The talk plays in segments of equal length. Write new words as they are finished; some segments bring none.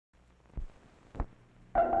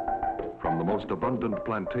most abundant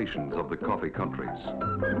plantations of the coffee countries.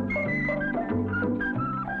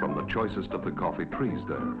 From the choicest of the coffee trees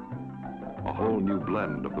there, a whole new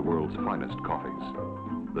blend of the world's finest coffees,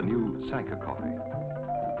 the new Sanka coffee.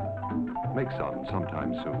 Make some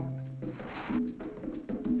sometime soon.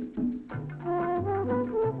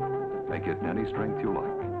 Make it any strength you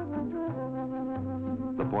like.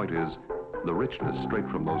 The point is, the richness straight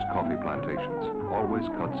from those coffee plantations always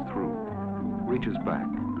cuts through, reaches back,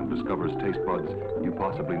 and discovers taste buds you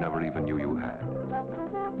possibly never even knew you had.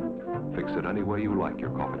 Fix it any way you like your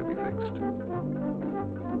coffee to be fixed.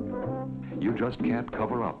 You just can't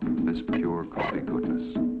cover up this pure coffee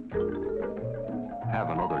goodness. Have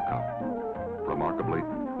another cup. Remarkably,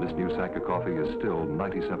 this new Sanka coffee is still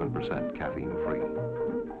 97% caffeine-free.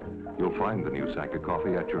 You'll find the new Sanka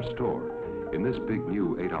coffee at your store in this big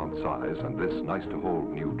new 8-ounce size and this nice-to-hold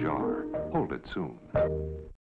new jar. Hold it soon.